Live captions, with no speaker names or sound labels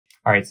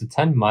All right, so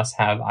 10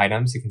 must-have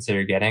items to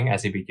consider getting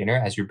as a beginner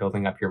as you're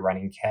building up your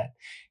running kit.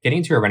 Getting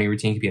into a running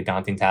routine can be a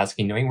daunting task,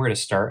 and knowing where to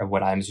start of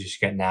what items you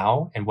should get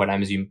now and what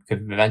items you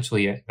could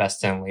eventually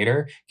invest in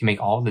later can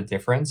make all the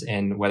difference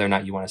in whether or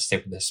not you want to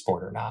stick with this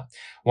sport or not.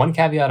 One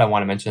caveat I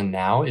want to mention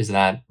now is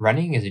that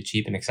running is a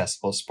cheap and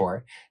accessible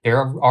sport. There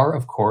are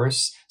of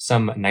course,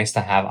 some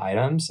nice-to-have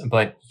items,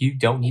 but you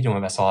don't need to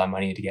invest a lot of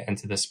money to get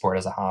into this sport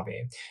as a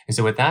hobby. And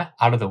so with that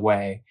out of the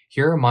way,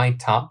 here are my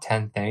top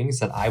 10 things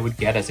that I would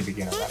get as a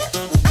beginner runner.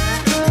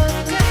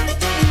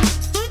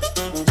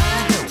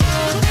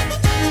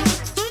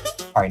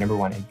 All right, number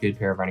one, a good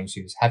pair of running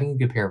shoes. Having a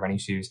good pair of running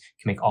shoes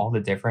can make all the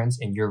difference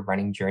in your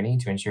running journey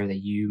to ensure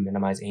that you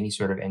minimize any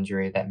sort of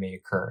injury that may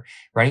occur.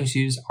 Running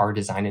shoes are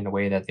designed in a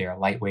way that they are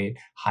lightweight,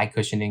 high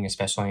cushioning,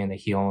 especially in the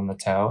heel and the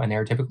toe, and they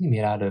are typically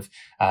made out of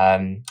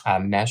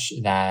mesh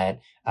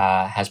that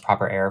has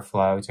proper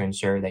airflow to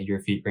ensure that your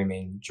feet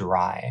remain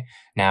dry.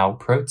 Now,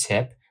 pro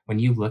tip, when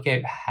you look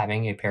at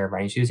having a pair of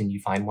running shoes and you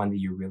find one that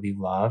you really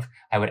love,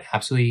 I would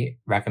absolutely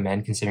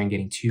recommend considering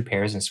getting 2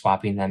 pairs and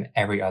swapping them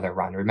every other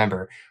run.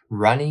 Remember,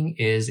 running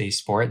is a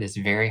sport that's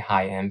very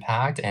high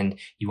impact and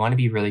you want to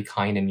be really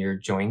kind in your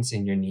joints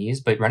and your knees,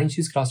 but running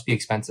shoes could also be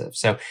expensive.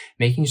 So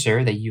making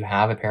sure that you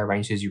have a pair of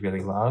running shoes you really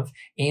love,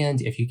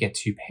 and if you get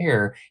 2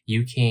 pair,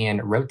 you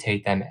can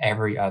rotate them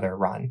every other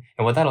run.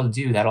 And what that'll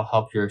do, that'll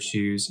help your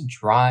shoes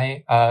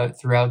dry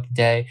throughout the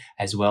day,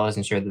 as well as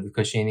ensure that the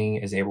cushioning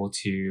is able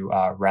to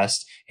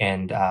rest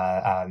and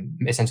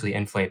essentially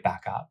inflate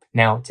back up.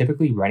 Now,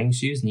 typically running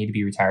shoes need to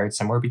be retired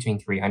somewhere between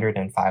 300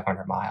 and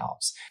 500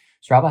 miles.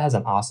 Strava has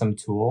an awesome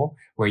tool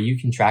where you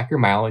can track your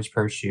mileage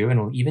per shoe, and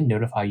it'll even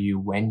notify you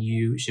when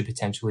you should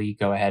potentially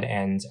go ahead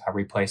and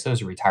replace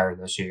those or retire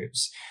those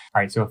shoes.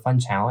 All right, so a fun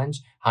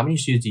challenge. How many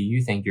shoes do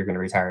you think you're going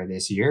to retire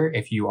this year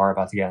if you are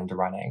about to get into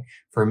running?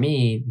 For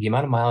me, the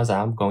amount of miles that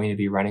I'm going to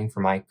be running for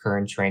my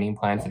current training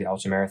plan for the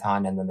ultra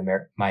marathon and then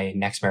my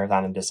next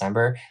marathon in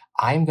December,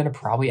 I'm going to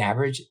probably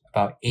average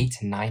about 8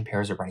 to 9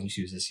 pairs of running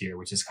shoes this year,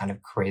 which is kind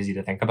of crazy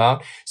to think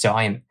about. So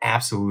I am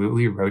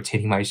absolutely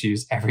rotating my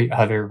shoes every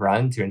other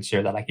run to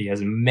ensure that I can get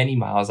as many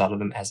miles out of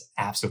them as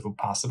absolutely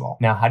possible.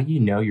 Now, how do you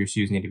know your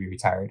shoes need to be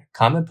retired?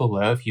 Comment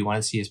below if you want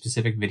to see a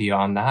specific video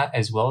on that,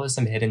 as well as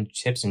some hidden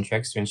tips and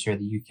tricks to ensure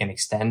that you can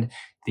extend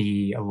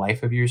the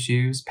life of your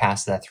shoes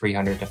past that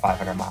 300 to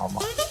 500 mile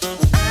mark.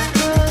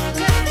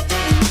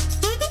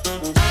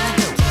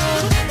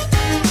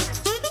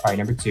 All right,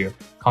 number 2,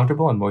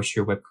 comfortable and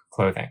moisture whipped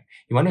clothing.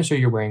 You want to ensure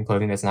you're wearing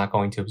clothing that's not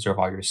going to absorb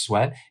all your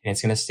sweat and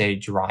it's going to stay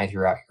dry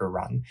throughout your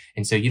run.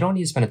 And so you don't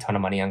need to spend a ton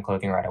of money on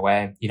clothing right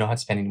away. You don't have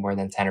to spend any more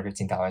than $10 or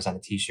 $15 on a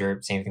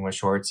t-shirt. Same thing with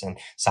shorts, and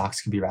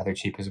socks can be rather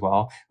cheap as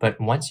well.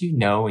 But once you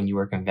know and you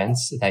are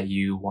convinced that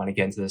you want to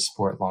get into this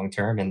sport long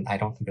term, and I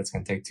don't think that's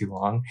going to take too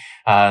long,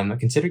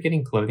 consider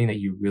getting clothing that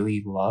you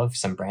really love,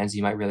 some brands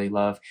you might really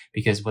love,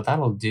 because what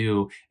that'll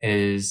do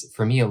is,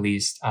 for me at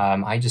least,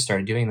 I just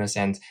started doing this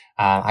and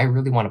I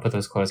really want to put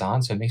those clothes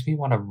on. So it makes me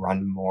want to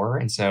run more.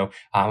 And so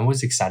I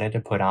was excited to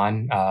put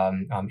on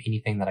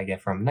anything that I get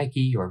from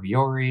Nike or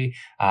Viore.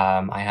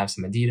 I have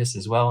some Adidas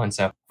as well. And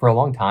so for a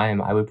long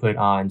time, I would put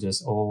on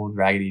just old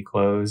raggedy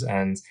clothes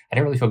and I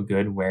didn't really feel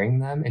good wearing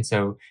them. And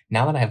so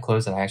now that I have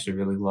clothes that I actually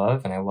really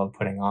love and I love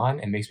putting on,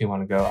 it makes me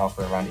want to go out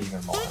for a run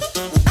even more.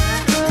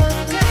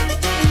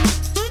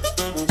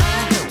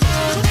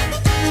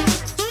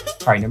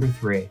 All right, number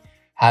 3,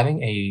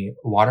 having a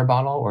water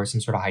bottle or some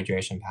sort of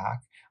hydration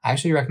pack. I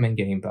actually recommend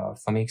getting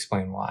both. Let me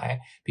explain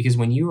why. Because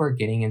when you are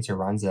getting into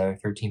runs that are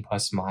 13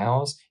 plus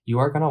miles, you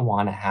are going to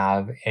want to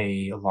have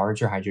a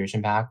larger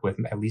hydration pack with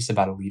at least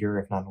about 1 liter,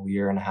 if not 1.5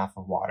 liters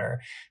of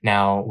water.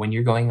 Now, when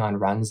you're going on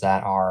runs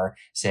that are,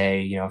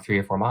 say, 3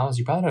 or 4 miles,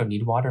 you probably don't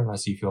need water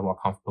unless you feel more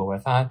comfortable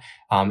with that.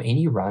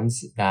 Any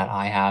runs that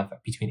I have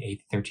between 8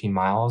 to 13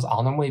 miles,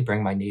 I'll normally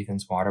bring my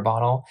Nathan's water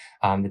bottle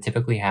that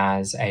typically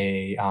has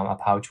a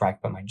pouch where I can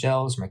put my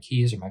gels, my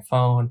keys, or my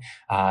phone.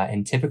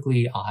 And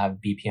typically I'll have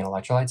BP and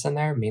electrolytes in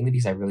there, mainly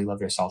because I really love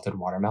their salted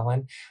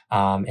watermelon.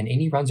 And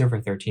any runs over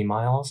 13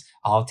 miles,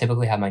 I'll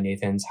typically have my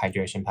Nathan's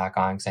hydration pack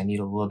on because I need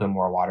a little bit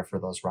more water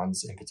for those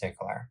runs in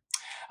particular.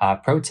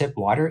 Pro tip,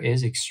 water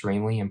is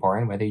extremely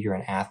important, whether you're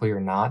an athlete or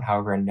not.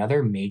 However,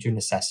 another major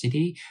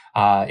necessity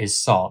is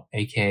salt,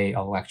 aka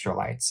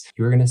electrolytes.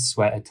 You're going to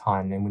sweat a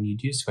ton. And when you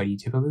do sweat, you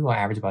typically will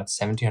average about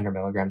 1,700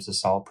 milligrams of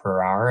salt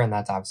per hour. And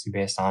that's obviously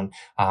based on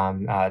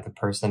the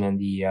person and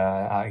the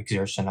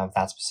exertion of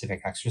that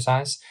specific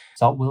exercise.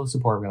 Salt will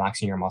support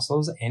relaxing your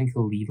muscles and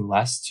can lead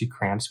less to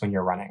cramps when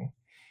you're running.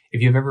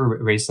 If you've ever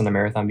raced on a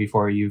marathon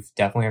before, you've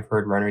definitely have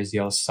heard runners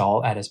yell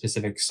salt at a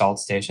specific salt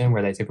station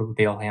where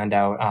they'll hand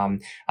out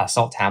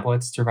salt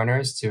tablets to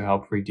runners to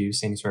help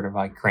reduce any sort of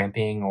like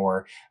cramping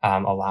or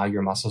allow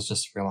your muscles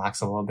just to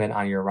relax a little bit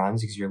on your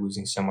runs because you're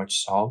losing so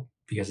much salt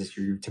because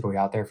you're typically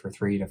out there for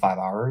 3 to 5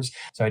 hours.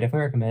 So I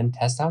definitely recommend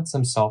test out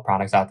some salt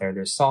products out there.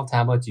 There's salt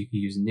tablets. You can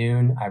use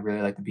Noon. I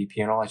really like the BP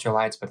and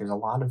electrolytes, but there's a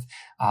lot of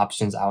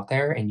options out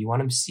there and you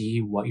want to see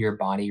what your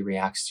body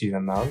reacts to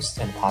the most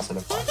in a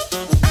positive way.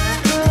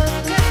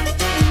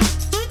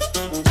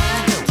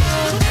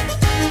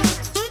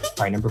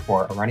 All right, number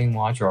 4, a running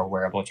watch or a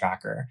wearable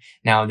tracker.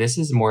 Now, this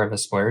is more of a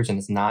splurge and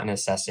it's not a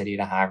necessity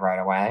to have right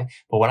away.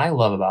 But what I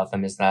love about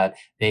them is that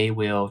they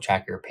will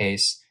track your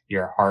pace,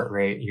 your heart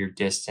rate, your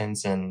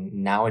distance, and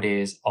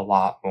nowadays a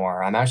lot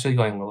more. I'm actually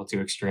going a little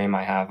too extreme.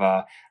 I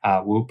have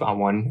Whoop on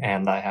one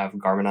and I have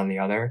Garmin on the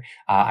other.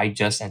 I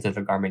just entered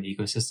the Garmin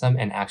ecosystem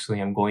and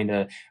actually I'm going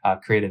to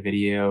create a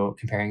video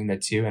comparing the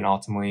two and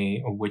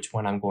ultimately which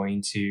one I'm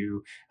going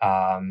to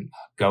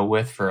go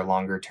with for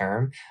longer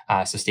term.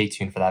 So stay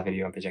tuned for that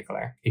video in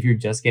particular. If you're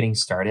just getting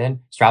started,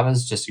 Strava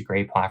is just a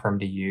great platform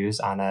to use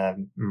on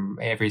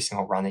every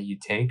single run that you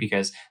take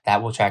because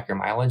that will track your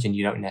mileage and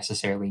you don't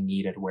necessarily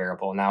need a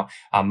wearable. Now,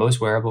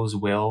 most wearables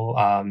will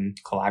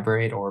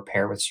collaborate or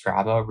pair with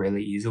Strava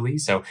really easily.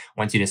 So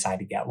once you decide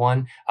to get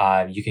one,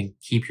 you can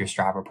keep your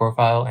Strava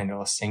profile and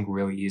it'll sync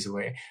really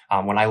easily.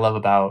 What I love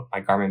about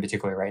my Garmin in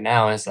particular right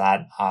now is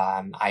that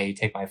I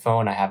take my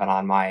phone, I have it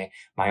on my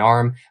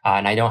arm,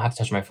 and I don't have to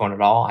touch my phone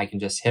at all. I can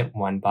just hit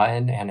one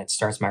button and it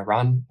starts my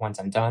run. Once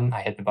I'm done,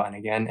 I hit the button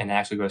again and it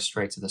actually goes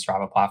straight to the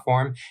Strava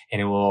platform and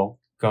it will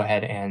go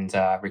ahead and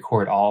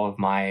record all of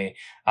my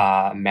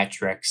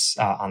metrics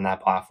on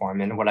that platform.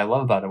 And what I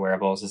love about the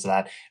wearables is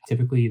that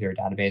typically their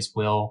database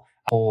will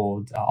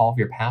hold all of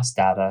your past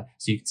data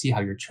so you can see how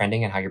you're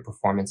trending and how your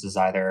performance is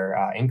either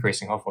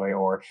increasing, hopefully,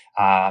 or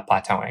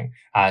plateauing.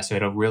 So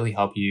it'll really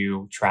help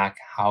you track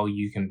how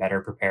you can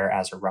better prepare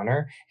as a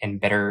runner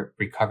and better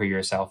recover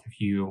yourself if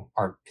you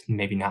are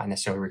maybe not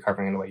necessarily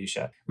recovering in the way you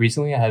should.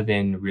 Recently, I have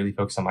been really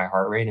focused on my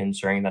heart rate and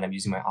ensuring that I'm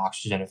using my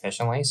oxygen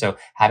efficiently. So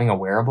having a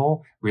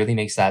wearable really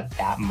makes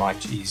that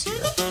much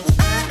easier.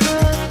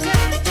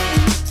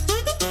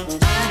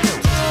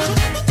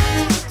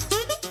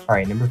 All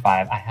right, number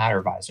 5, a hat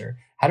or visor.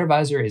 Hat or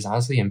visor is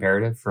honestly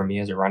imperative for me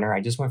as a runner. I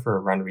just went for a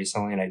run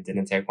recently and I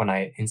didn't take one.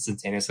 I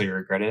instantaneously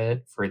regretted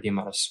it for the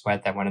amount of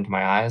sweat that went into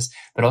my eyes,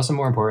 but also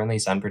more importantly,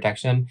 sun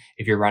protection.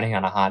 If you're running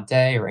on a hot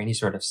day or any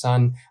sort of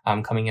sun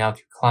coming out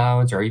through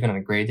clouds or even on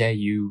a gray day,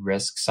 you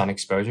risk sun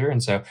exposure.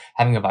 And so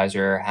having a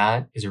visor or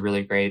hat is a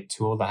really great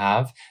tool to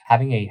have.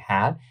 Having a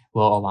hat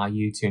will allow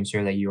you to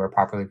ensure that you are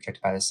properly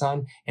protected by the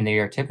sun. And they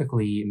are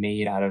typically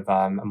made out of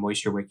a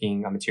moisture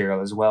wicking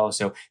material as well.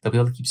 So they'll be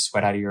able to keep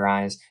sweat out of your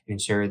eyes and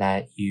ensure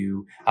that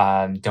you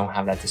don't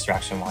have that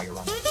distraction while you're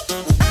running.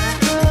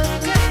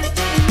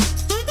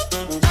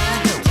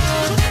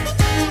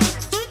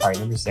 All right,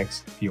 number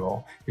 6,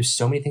 fuel. There's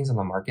so many things on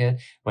the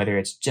market, whether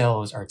it's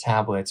gels or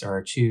tablets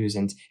or chews.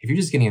 And if you're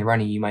just getting into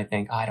running, you might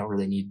think, I don't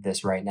really need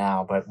this right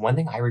now. But one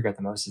thing I regret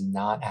the most is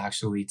not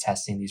actually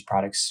testing these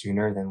products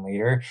sooner than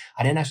later.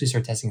 I didn't actually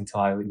start testing until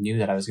I knew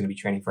that I was going to be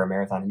training for a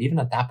marathon. And even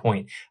at that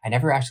point, I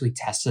never actually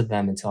tested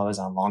them until I was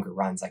on longer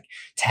runs, like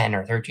 10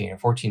 or 13 or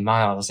 14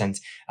 miles. And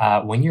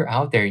when you're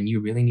out there and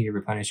you really need to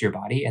replenish your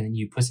body and then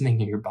you put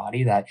something in your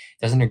body that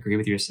doesn't agree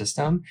with your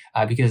system,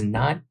 because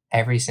not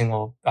every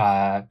single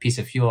piece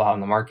of fuel out in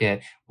the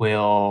market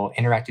will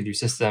interact with your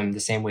system the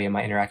same way it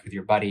might interact with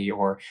your buddy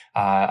or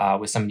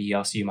with somebody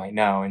else you might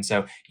know. And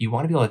so you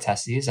want to be able to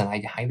test these, and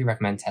I highly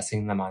recommend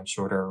testing them on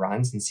shorter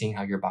runs and seeing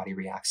how your body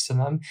reacts to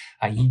them.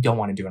 You don't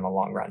want to do it in a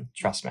long run,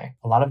 trust me.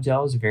 A lot of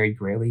gels vary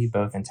greatly,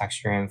 both in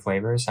texture and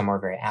flavor. Some are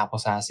very apple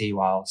sassy,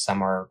 while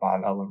some are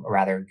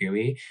rather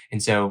gooey.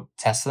 And so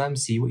test them,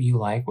 see what you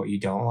like, what you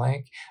don't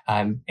like.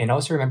 And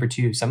also remember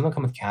too, some of them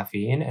come with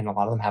caffeine and a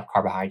lot of them have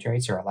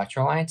carbohydrates or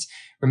electrolytes.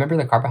 Remember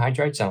that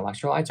carbohydrates and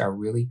electrolytes are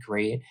really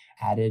great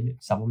added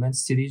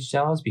supplements to these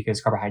gels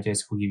because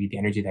carbohydrates will give you the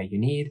energy that you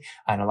need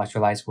and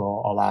electrolytes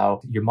will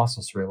allow your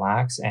muscles to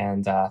relax,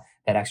 and that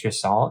extra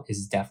salt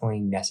is definitely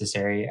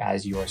necessary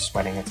as you are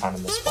sweating a ton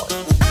in the sport.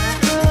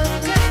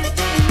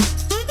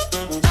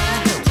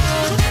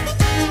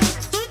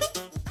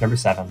 Number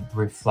 7,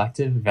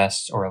 reflective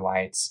vests or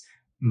lights.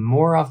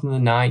 More often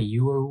than not,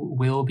 you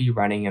will be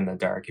running in the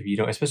dark if you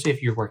don't, especially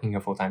if you're working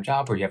a full-time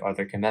job or you have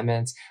other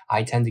commitments.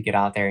 I tend to get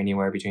out there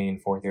anywhere between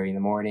 4:30 in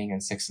the morning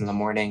and 6 in the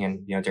morning.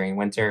 And, during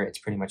winter, it's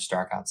pretty much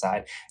dark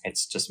outside.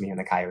 It's just me and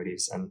the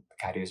coyotes, and the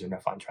coyotes are no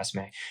fun, trust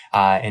me.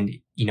 I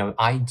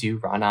do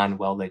run on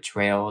well-lit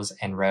trails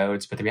and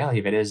roads, but the reality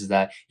of it is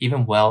that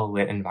even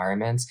well-lit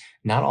environments,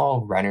 not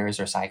all runners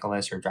or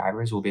cyclists or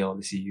drivers will be able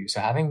to see you.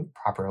 So having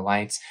proper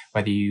lights,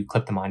 whether you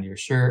clip them onto your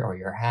shirt or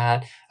your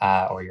hat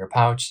or your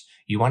pouch,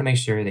 you want to make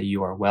sure that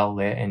you are well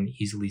lit and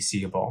easily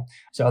seeable.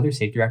 So other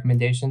safety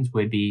recommendations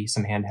would be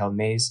some handheld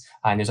mace.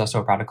 And there's also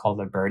a product called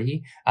the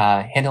Birdie.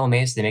 Handheld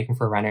mace, they make them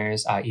for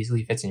runners,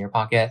 easily fits in your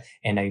pocket.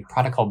 And a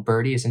product called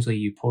Birdie, essentially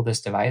you pull this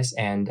device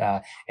and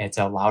it's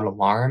a loud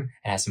alarm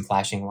and has some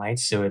flashing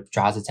lights. So it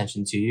draws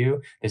attention to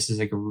you. This is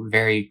like a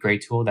very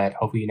great tool that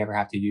hopefully you never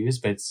have to use,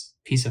 but it's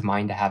peace of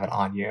mind to have it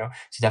on you.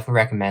 So definitely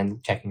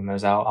recommend checking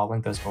those out. I'll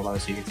link those below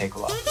so you can take a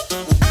look.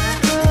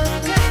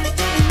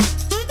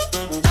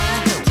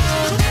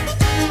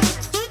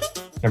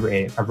 Number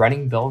 8, a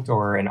running belt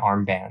or an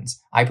armband.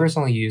 I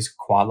personally use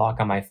Quad Lock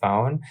on my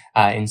phone,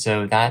 and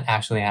so that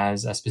actually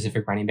has a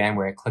specific running band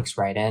where it clicks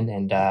right in,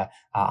 and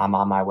I'm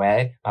on my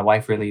way. My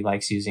wife really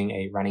likes using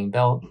a running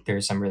belt.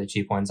 There's some really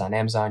cheap ones on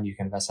Amazon. You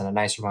can invest in a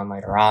nicer one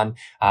later on,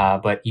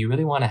 but you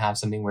really want to have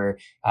something where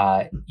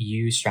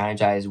you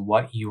strategize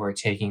what you are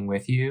taking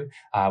with you,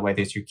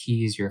 whether it's your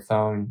keys, your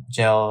phone,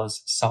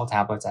 gels, salt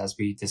tablets, as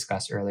we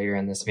discussed earlier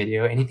in this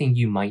video, anything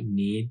you might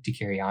need to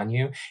carry on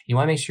you. You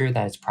want to make sure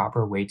that it's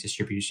proper weight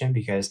distribution,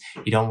 because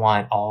you don't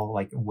want all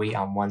like weight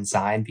on one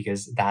side,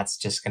 because that's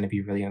just going to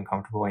be really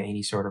uncomfortable in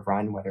any sort of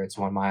run, whether it's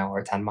 1 mile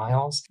or 10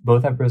 miles.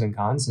 Both have pros and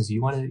cons, so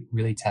you want to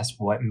really test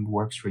what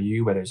works for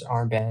you, whether it's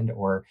armband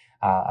or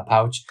a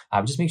pouch.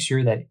 Just make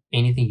sure that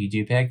anything you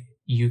do pick,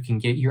 you can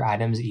get your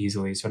items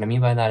easily. So what I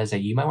mean by that is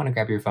that you might want to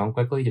grab your phone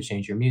quickly to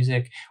change your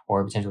music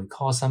or potentially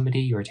call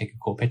somebody or take a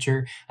cool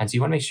picture. And so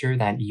you want to make sure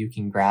that you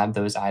can grab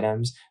those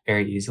items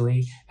very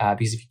easily,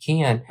 because if you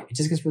can't, it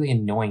just gets really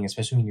annoying,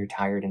 especially when you're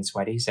tired and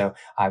sweaty. So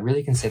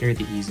really consider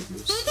the ease of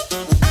use.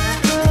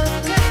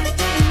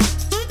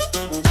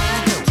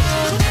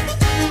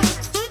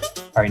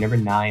 All right, number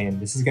 9,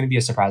 this is going to be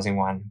a surprising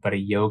one, but a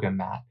yoga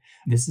mat.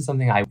 This is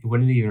something I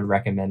wouldn't have even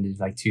recommended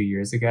like 2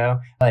 years ago,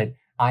 but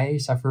I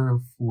suffer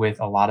with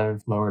a lot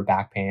of lower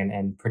back pain,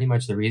 and pretty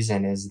much the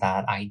reason is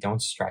that I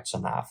don't stretch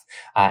enough.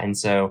 And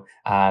so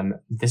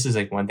this is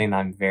like one thing that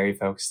I'm very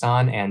focused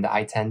on, and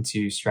I tend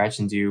to stretch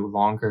and do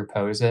longer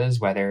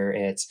poses, whether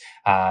it's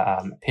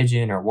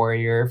pigeon or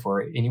warrior,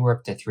 for anywhere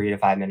up to 3 to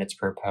 5 minutes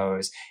per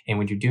pose. And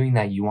when you're doing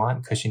that, you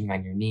want cushioning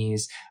on your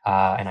knees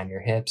and on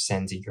your hips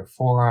and your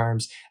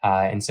forearms.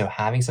 And so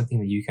having something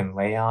that you can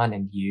lay on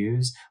and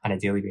use on a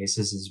daily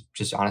basis is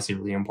just honestly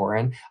really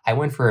important. I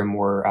went for a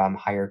more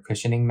higher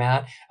cushioning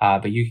mat,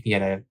 but you can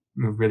get a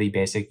really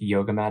basic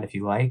yoga mat if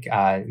you like.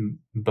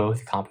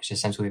 Both accomplish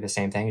essentially the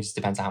same thing. It just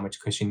depends on how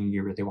much cushioning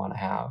you really want to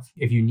have.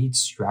 If you need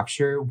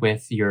structure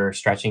with your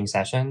stretching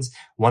sessions,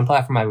 one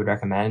platform I would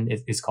recommend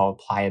is called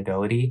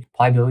Pliability.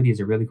 Pliability is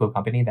a really cool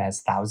company that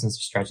has thousands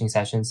of stretching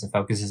sessions and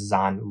focuses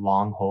on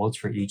long holds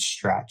for each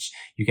stretch.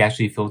 You can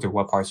actually filter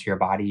what parts of your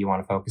body you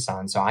want to focus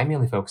on. So I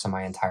mainly focus on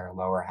my entire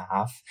lower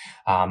half.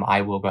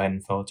 I will go ahead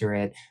and filter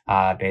it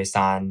based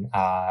on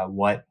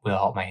what will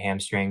help my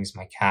hamstrings,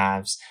 my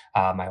calves,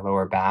 my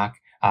lower back.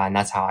 And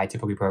that's how I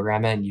typically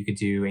program it. And you could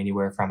do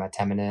anywhere from a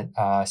 10-minute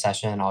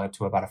session all up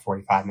to about a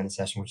 45-minute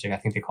session, which I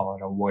think they call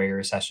it a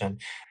warrior session.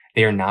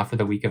 They are not for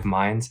the weak of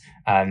mind.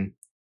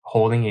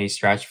 Holding a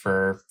stretch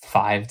for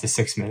 5 to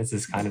 6 minutes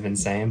is kind of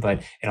insane,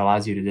 but it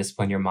allows you to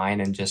discipline your mind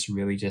and just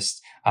really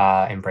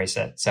embrace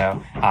it.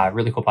 So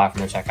really cool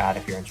platform to check out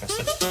if you're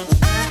interested.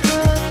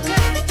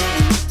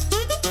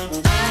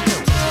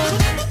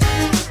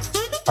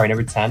 All right,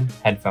 number 10,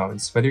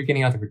 headphones. Whether you're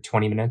getting out there for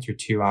 20 minutes or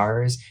 2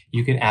 hours,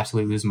 you can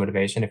absolutely lose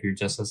motivation if you're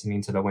just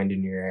listening to the wind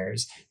in your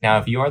ears. Now,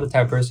 if you are the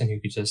type of person who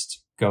could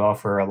just go out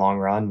for a long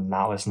run and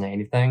not listen to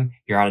anything,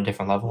 you're on a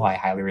different level. I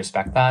highly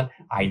respect that.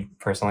 I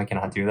personally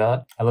cannot do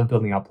that. I love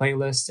building out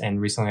playlists, and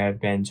recently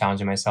I've been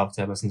challenging myself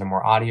to listen to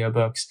more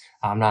audiobooks.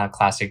 I'm not a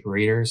classic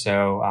reader,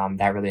 so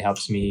that really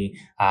helps me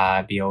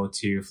be able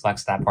to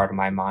flex that part of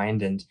my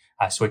mind and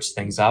switch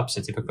things up.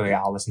 So typically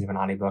I'll listen to an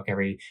audiobook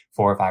every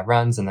 4 or 5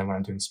 runs, and then when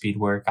I'm doing speed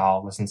work,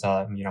 I'll listen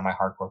to my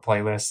hardcore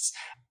playlists.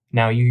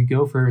 Now, you could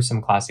go for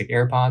some classic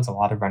AirPods. A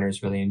lot of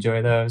runners really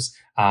enjoy those.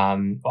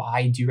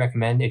 I do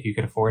recommend, if you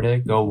could afford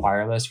it, go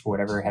wireless for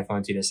whatever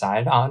headphones you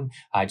decide on,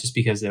 just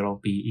because it'll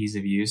be ease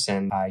of use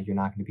and you're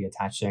not going to be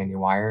attached to any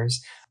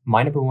wires.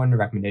 My number 1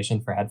 recommendation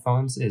for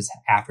headphones is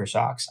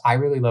Aftershokz. I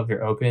really love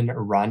their Open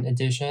Run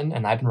edition,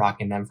 and I've been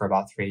rocking them for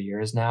about 3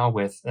 years now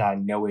with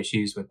no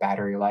issues with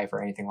battery life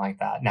or anything like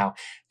that. Now,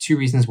 2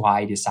 reasons why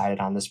I decided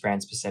on this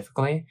brand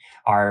specifically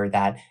are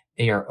that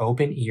they are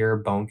open ear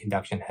bone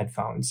conduction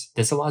headphones.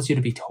 This allows you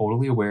to be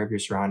totally aware of your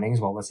surroundings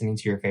while listening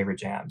to your favorite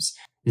jams.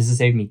 This has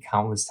saved me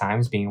countless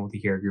times being able to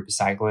hear a group of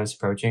cyclists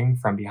approaching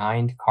from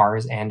behind,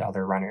 cars, and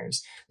other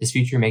runners. This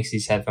feature makes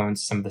these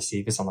headphones some of the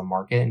safest on the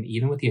market, and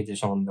even with the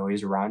additional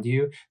noise around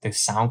you, the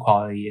sound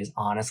quality is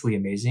honestly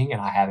amazing, and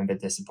I haven't been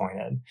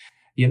disappointed.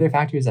 The other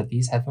factor is that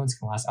these headphones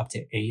can last up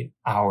to 8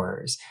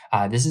 hours.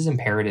 This is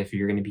imperative if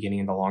you're going to be getting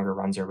into longer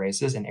runs or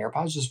races, and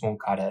AirPods just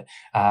won't cut it.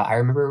 I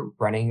remember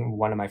running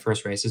one of my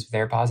first races with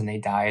AirPods, and they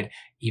died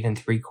even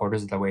 3/4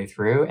 of the way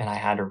through, and I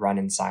had to run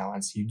in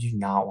silence. You do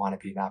not want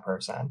to be that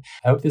person.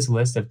 I hope this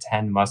list of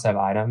 10 must-have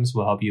items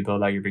will help you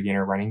build out your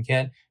beginner running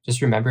kit.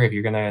 Just remember, if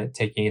you're going to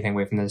take anything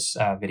away from this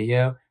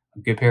video, a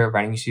good pair of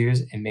running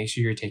shoes, and make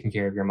sure you're taking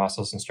care of your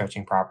muscles and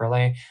stretching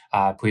properly.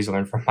 Please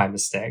learn from my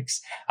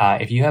mistakes.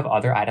 If you have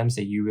other items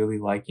that you really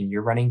like in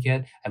your running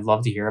kit, I'd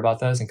love to hear about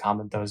those and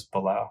comment those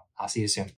below. I'll see you soon.